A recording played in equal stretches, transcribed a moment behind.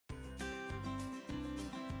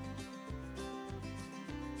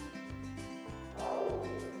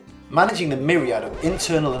Managing the myriad of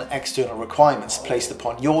internal and external requirements placed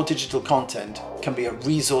upon your digital content can be a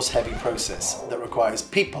resource-heavy process that requires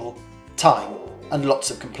people, time, and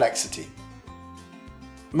lots of complexity.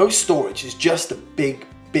 Most storage is just a big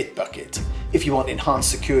bit bucket. If you want enhanced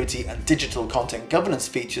security and digital content governance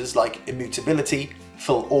features like immutability,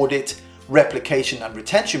 full audit, replication and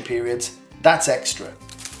retention periods, that's extra.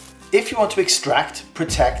 If you want to extract,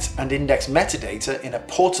 protect and index metadata in a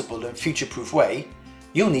portable and future-proof way,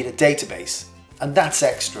 you'll need a database, and that's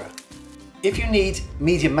extra. If you need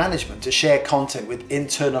media management to share content with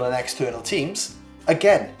internal and external teams,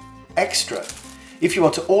 again, extra. If you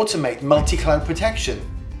want to automate multi-cloud protection,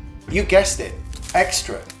 you guessed it,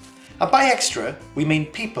 extra. And by extra, we mean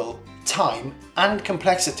people, time and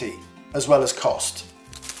complexity, as well as cost.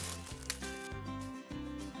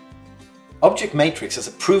 Object Matrix has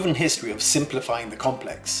a proven history of simplifying the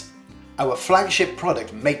complex. Our flagship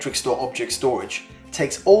product, MatrixStore Object Storage,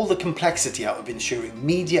 takes all the complexity out of ensuring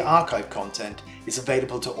media archive content is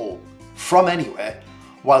available to all, from anywhere,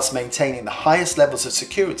 whilst maintaining the highest levels of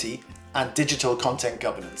security and digital content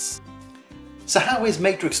governance. So how is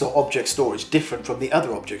MatrixStore Object Storage different from the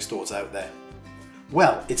other object stores out there?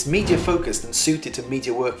 Well, it's media focused and suited to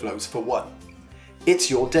media workflows for one. It's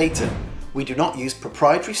your data. We do not use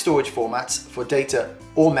proprietary storage formats for data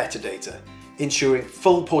or metadata, ensuring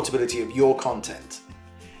full portability of your content.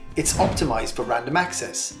 It's optimized for random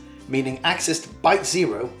access, meaning access to byte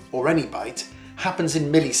 0 or any byte happens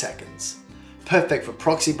in milliseconds, perfect for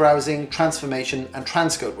proxy browsing, transformation and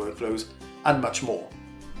transcode workflows, and much more.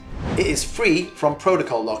 It is free from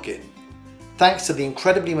protocol lock-in. Thanks to the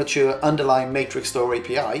incredibly mature underlying MatrixStore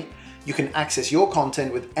API, you can access your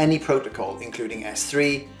content with any protocol, including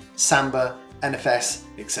S3, Samba, NFS,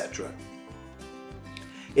 etc.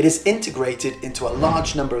 It is integrated into a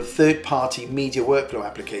large number of third-party media workflow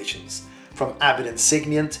applications, from Avid and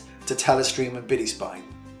Signient to Telestream and Bidispine,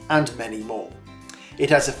 and many more. It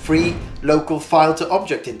has a free local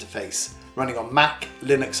file-to-object interface running on Mac,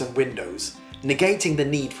 Linux and Windows, negating the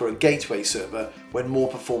need for a gateway server when more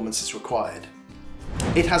performance is required.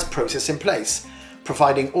 It has process in place,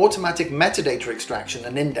 providing automatic metadata extraction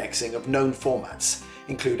and indexing of known formats,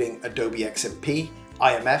 including Adobe XMP,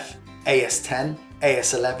 IMF, AS10,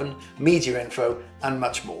 AS11, Media Info, and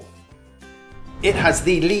much more. It has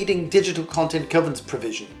the leading digital content governance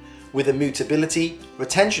provision with immutability,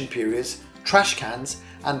 retention periods, trash cans,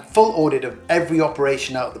 and full audit of every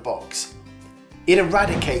operation out of the box. It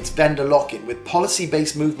eradicates vendor lock-in with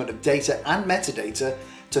policy-based movement of data and metadata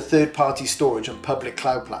to third-party storage on public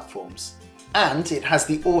cloud platforms. And it has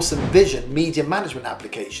the awesome Vision media management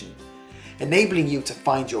application, enabling you to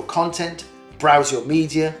find your content, browse your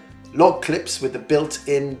media, log clips with the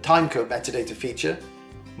built-in timecode metadata feature,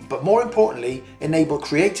 but more importantly, enable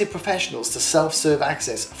creative professionals to self-serve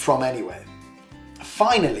access from anywhere.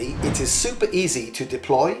 Finally, it is super easy to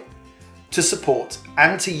deploy, to support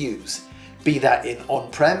and to use, be that in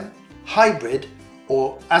on-prem, hybrid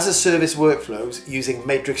or as-a-service workflows using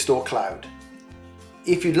MatrixStore Cloud.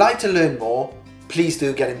 If you'd like to learn more, please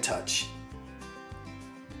do get in touch.